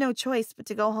 I had no choice but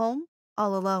to go home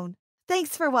all alone.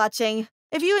 Thanks for watching.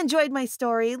 If you enjoyed my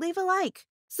story, leave a like.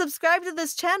 Subscribe to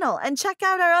this channel and check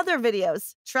out our other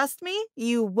videos. Trust me,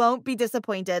 you won't be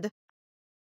disappointed.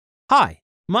 Hi,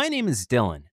 my name is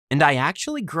Dylan, and I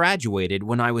actually graduated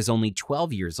when I was only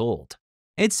 12 years old.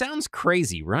 It sounds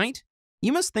crazy, right?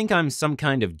 You must think I'm some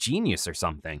kind of genius or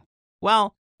something.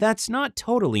 Well, that's not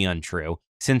totally untrue,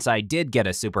 since I did get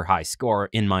a super high score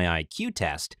in my IQ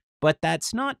test, but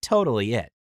that's not totally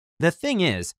it. The thing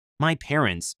is, my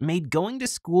parents made going to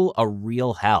school a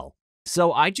real hell,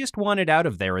 so I just wanted out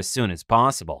of there as soon as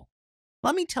possible.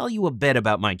 Let me tell you a bit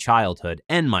about my childhood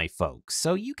and my folks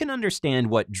so you can understand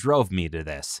what drove me to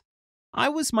this. I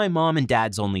was my mom and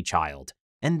dad's only child,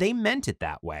 and they meant it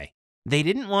that way. They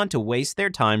didn't want to waste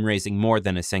their time raising more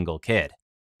than a single kid.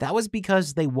 That was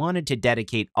because they wanted to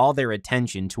dedicate all their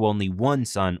attention to only one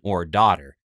son or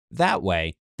daughter. That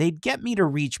way, they'd get me to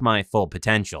reach my full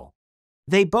potential.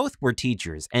 They both were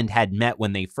teachers and had met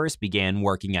when they first began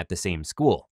working at the same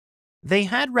school. They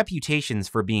had reputations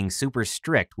for being super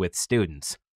strict with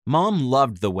students. Mom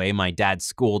loved the way my dad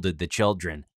scolded the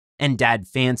children, and Dad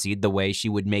fancied the way she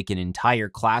would make an entire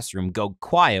classroom go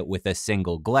quiet with a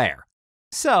single glare.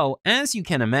 So, as you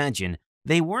can imagine,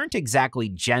 they weren't exactly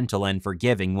gentle and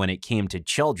forgiving when it came to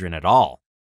children at all.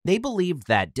 They believed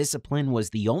that discipline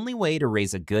was the only way to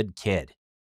raise a good kid.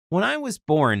 When I was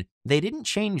born, they didn't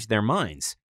change their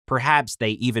minds. Perhaps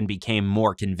they even became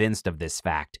more convinced of this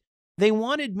fact. They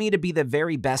wanted me to be the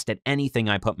very best at anything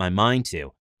I put my mind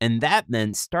to, and that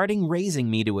meant starting raising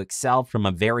me to excel from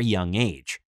a very young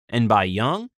age. And by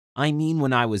young, I mean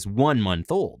when I was 1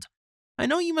 month old. I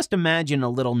know you must imagine a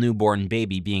little newborn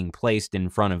baby being placed in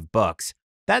front of books.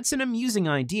 That's an amusing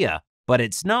idea, but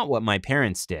it's not what my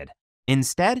parents did.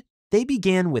 Instead, they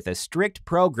began with a strict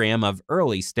program of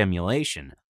early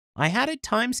stimulation. I had a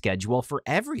time schedule for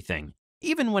everything,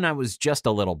 even when I was just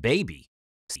a little baby.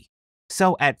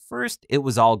 So at first, it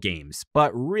was all games,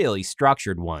 but really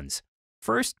structured ones.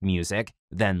 First music,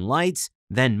 then lights,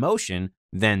 then motion,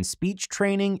 then speech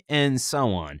training, and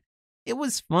so on. It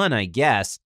was fun, I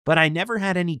guess, but I never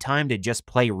had any time to just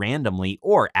play randomly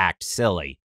or act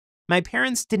silly. My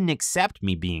parents didn't accept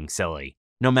me being silly,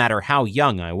 no matter how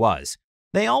young I was.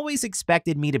 They always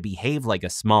expected me to behave like a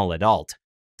small adult.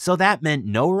 So that meant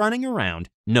no running around,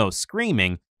 no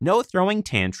screaming, no throwing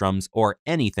tantrums, or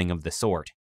anything of the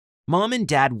sort. Mom and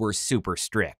Dad were super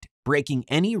strict. Breaking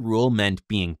any rule meant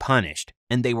being punished,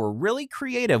 and they were really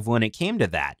creative when it came to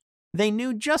that. They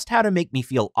knew just how to make me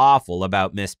feel awful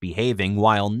about misbehaving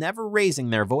while never raising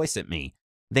their voice at me.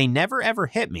 They never ever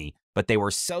hit me, but they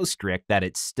were so strict that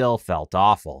it still felt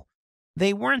awful.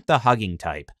 They weren't the hugging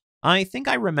type. I think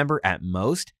I remember at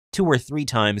most 2 or 3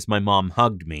 times my mom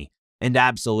hugged me, and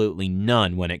absolutely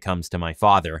none when it comes to my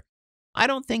father. I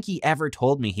don't think he ever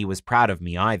told me he was proud of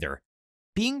me either.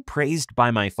 Being praised by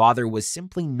my father was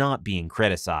simply not being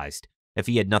criticized. If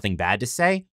he had nothing bad to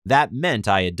say, that meant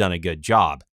I had done a good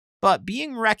job. But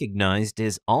being recognized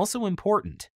is also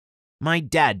important. My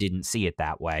dad didn't see it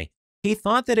that way. He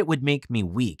thought that it would make me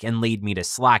weak and lead me to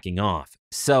slacking off.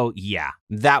 So yeah,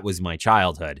 that was my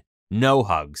childhood. No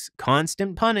hugs,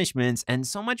 constant punishments, and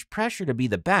so much pressure to be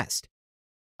the best.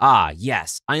 Ah,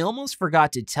 yes, I almost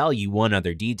forgot to tell you one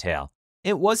other detail.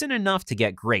 It wasn't enough to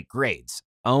get great grades.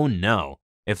 Oh no.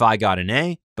 If I got an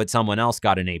A, but someone else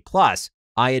got an A+,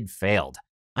 I had failed.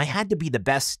 I had to be the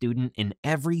best student in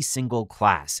every single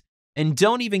class. And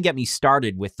don't even get me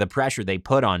started with the pressure they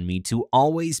put on me to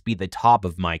always be the top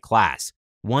of my class.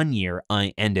 One year,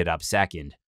 I ended up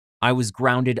second. I was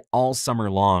grounded all summer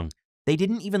long. They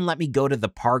didn't even let me go to the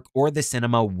park or the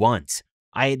cinema once.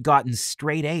 I had gotten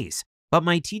straight A's, but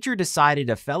my teacher decided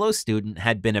a fellow student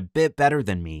had been a bit better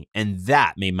than me, and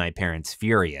that made my parents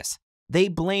furious. They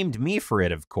blamed me for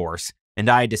it, of course, and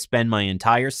I had to spend my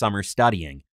entire summer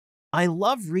studying. I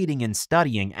love reading and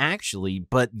studying, actually,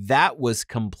 but that was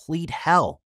complete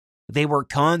hell. They were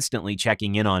constantly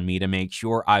checking in on me to make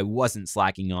sure I wasn't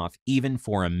slacking off even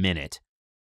for a minute.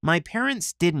 My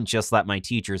parents didn't just let my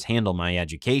teachers handle my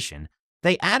education.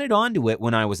 They added on to it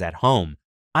when I was at home.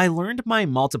 I learned my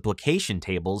multiplication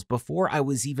tables before I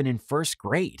was even in first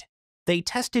grade. They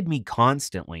tested me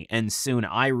constantly, and soon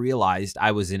I realized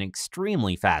I was an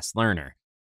extremely fast learner.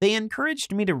 They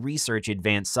encouraged me to research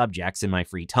advanced subjects in my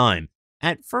free time.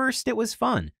 At first, it was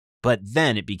fun, but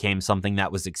then it became something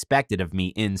that was expected of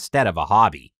me instead of a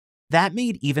hobby. That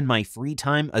made even my free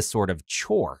time a sort of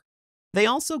chore. They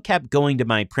also kept going to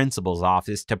my principal's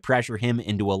office to pressure him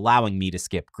into allowing me to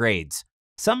skip grades.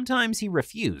 Sometimes he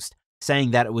refused, saying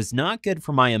that it was not good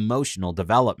for my emotional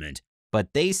development,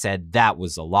 but they said that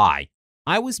was a lie.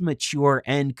 I was mature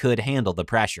and could handle the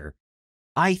pressure.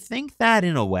 I think that,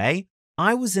 in a way,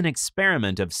 I was an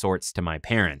experiment of sorts to my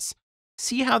parents.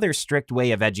 See how their strict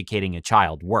way of educating a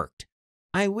child worked.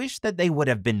 I wish that they would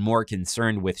have been more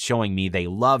concerned with showing me they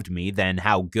loved me than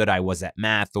how good I was at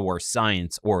math or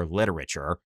science or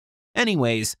literature.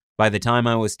 Anyways, by the time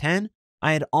I was 10,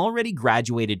 I had already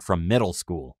graduated from middle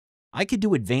school. I could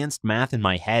do advanced math in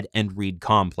my head and read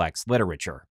complex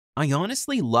literature. I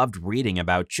honestly loved reading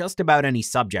about just about any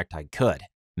subject I could.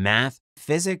 Math,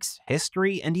 physics,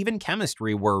 history, and even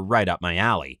chemistry were right up my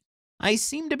alley. I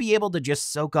seemed to be able to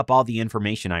just soak up all the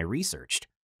information I researched.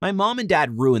 My mom and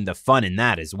dad ruined the fun in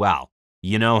that as well.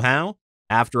 You know how?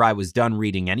 After I was done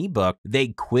reading any book, they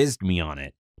quizzed me on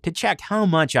it to check how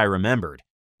much I remembered.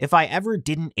 If I ever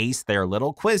didn't ace their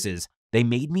little quizzes, they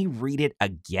made me read it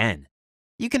again.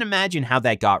 You can imagine how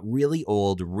that got really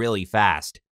old really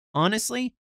fast.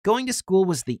 Honestly, going to school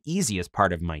was the easiest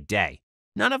part of my day.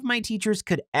 None of my teachers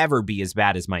could ever be as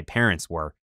bad as my parents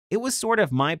were. It was sort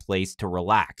of my place to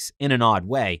relax, in an odd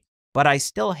way, but I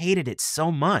still hated it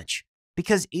so much,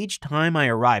 because each time I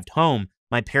arrived home,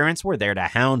 my parents were there to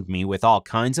hound me with all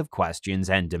kinds of questions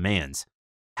and demands.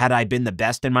 Had I been the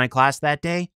best in my class that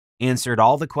day? Answered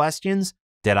all the questions?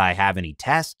 Did I have any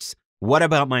tests? What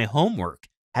about my homework?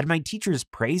 Had my teachers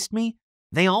praised me?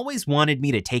 They always wanted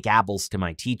me to take apples to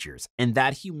my teachers, and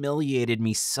that humiliated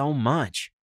me so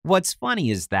much. What's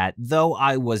funny is that, though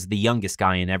I was the youngest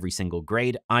guy in every single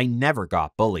grade, I never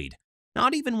got bullied.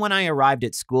 Not even when I arrived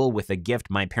at school with a gift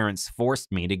my parents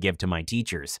forced me to give to my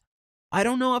teachers. I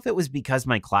don't know if it was because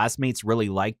my classmates really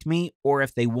liked me or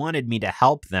if they wanted me to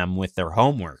help them with their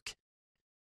homework.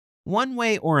 One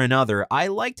way or another, I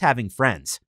liked having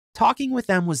friends. Talking with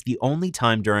them was the only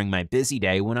time during my busy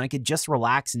day when I could just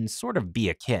relax and sort of be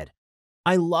a kid.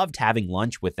 I loved having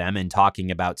lunch with them and talking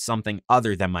about something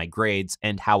other than my grades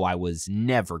and how I was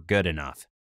never good enough.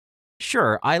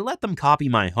 Sure, I let them copy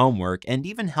my homework and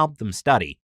even helped them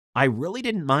study. I really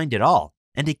didn't mind at all,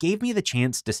 and it gave me the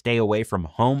chance to stay away from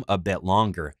home a bit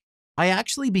longer. I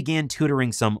actually began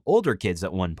tutoring some older kids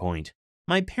at one point.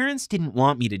 My parents didn't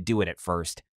want me to do it at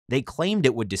first. They claimed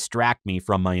it would distract me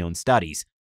from my own studies.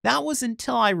 That was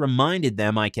until I reminded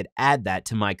them I could add that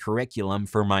to my curriculum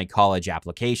for my college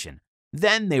application.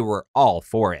 Then they were all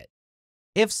for it.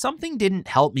 If something didn't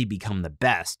help me become the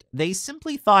best, they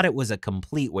simply thought it was a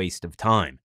complete waste of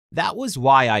time. That was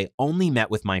why I only met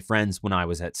with my friends when I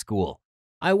was at school.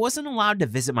 I wasn't allowed to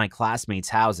visit my classmates'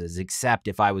 houses except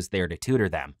if I was there to tutor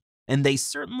them, and they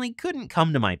certainly couldn't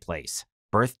come to my place.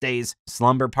 Birthdays,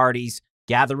 slumber parties,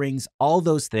 gatherings, all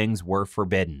those things were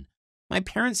forbidden. My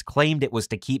parents claimed it was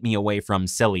to keep me away from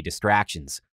silly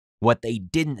distractions. What they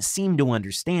didn't seem to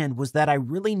understand was that I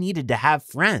really needed to have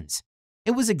friends.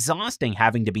 It was exhausting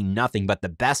having to be nothing but the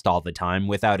best all the time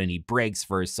without any breaks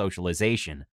for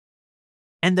socialization.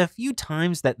 And the few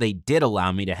times that they did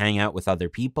allow me to hang out with other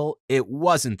people, it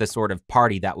wasn't the sort of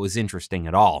party that was interesting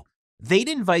at all. They'd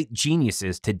invite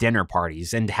geniuses to dinner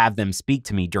parties and have them speak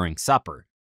to me during supper.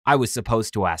 I was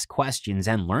supposed to ask questions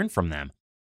and learn from them.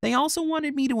 They also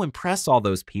wanted me to impress all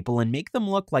those people and make them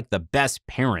look like the best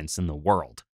parents in the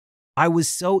world. I was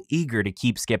so eager to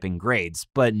keep skipping grades,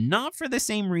 but not for the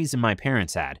same reason my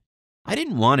parents had. I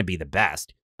didn't want to be the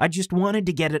best. I just wanted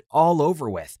to get it all over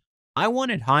with. I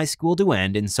wanted high school to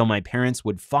end, and so my parents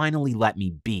would finally let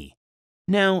me be.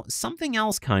 Now, something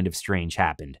else kind of strange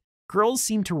happened. Girls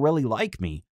seemed to really like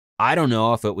me. I don't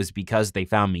know if it was because they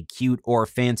found me cute or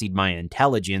fancied my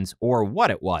intelligence or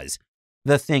what it was.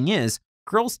 The thing is,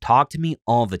 girls talked to me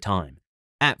all the time.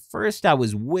 At first, I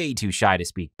was way too shy to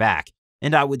speak back,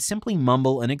 and I would simply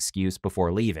mumble an excuse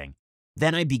before leaving.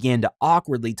 Then I began to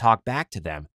awkwardly talk back to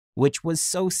them, which was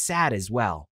so sad as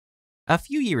well. A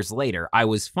few years later, I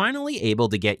was finally able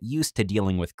to get used to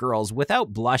dealing with girls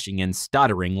without blushing and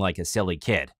stuttering like a silly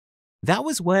kid. That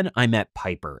was when I met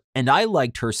Piper, and I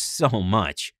liked her so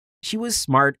much. She was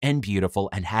smart and beautiful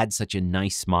and had such a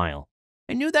nice smile.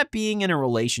 I knew that being in a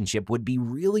relationship would be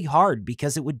really hard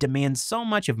because it would demand so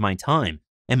much of my time,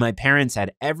 and my parents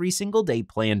had every single day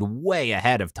planned way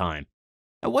ahead of time.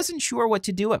 I wasn't sure what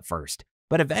to do at first,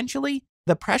 but eventually,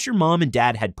 the pressure mom and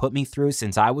dad had put me through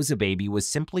since I was a baby was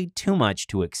simply too much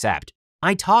to accept.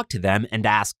 I talked to them and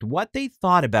asked what they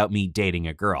thought about me dating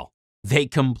a girl. They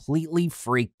completely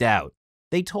freaked out.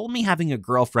 They told me having a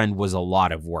girlfriend was a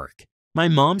lot of work. My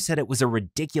mom said it was a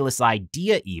ridiculous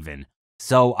idea even,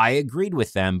 so I agreed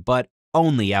with them, but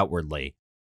only outwardly.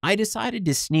 I decided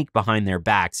to sneak behind their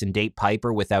backs and date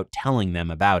Piper without telling them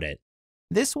about it.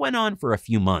 This went on for a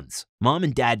few months. Mom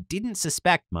and dad didn't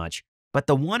suspect much, but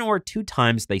the 1 or 2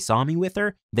 times they saw me with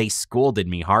her, they scolded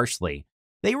me harshly.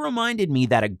 They reminded me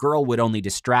that a girl would only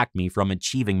distract me from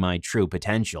achieving my true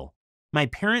potential. My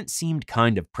parents seemed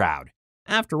kind of proud.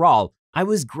 After all, I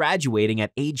was graduating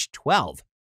at age 12,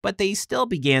 but they still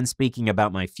began speaking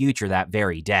about my future that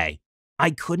very day.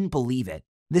 I couldn't believe it.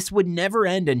 This would never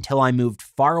end until I moved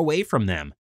far away from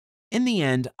them. In the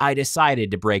end, I decided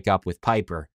to break up with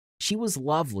Piper. She was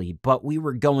lovely, but we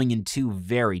were going in 2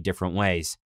 very different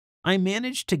ways. I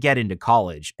managed to get into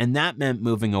college, and that meant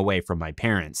moving away from my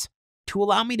parents. To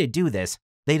allow me to do this,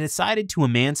 they decided to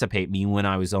emancipate me when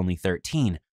I was only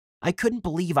 13. I couldn't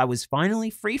believe I was finally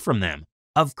free from them.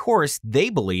 Of course, they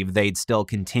believed they'd still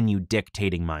continue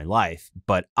dictating my life,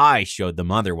 but I showed them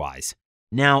otherwise.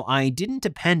 Now, I didn't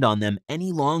depend on them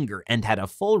any longer and had a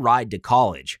full ride to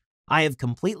college. I have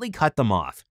completely cut them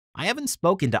off. I haven't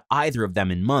spoken to either of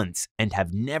them in months and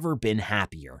have never been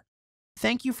happier.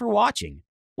 Thank you for watching.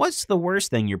 What's the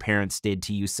worst thing your parents did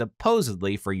to you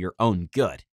supposedly for your own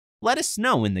good? Let us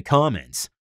know in the comments.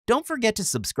 Don't forget to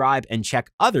subscribe and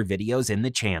check other videos in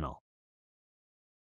the channel.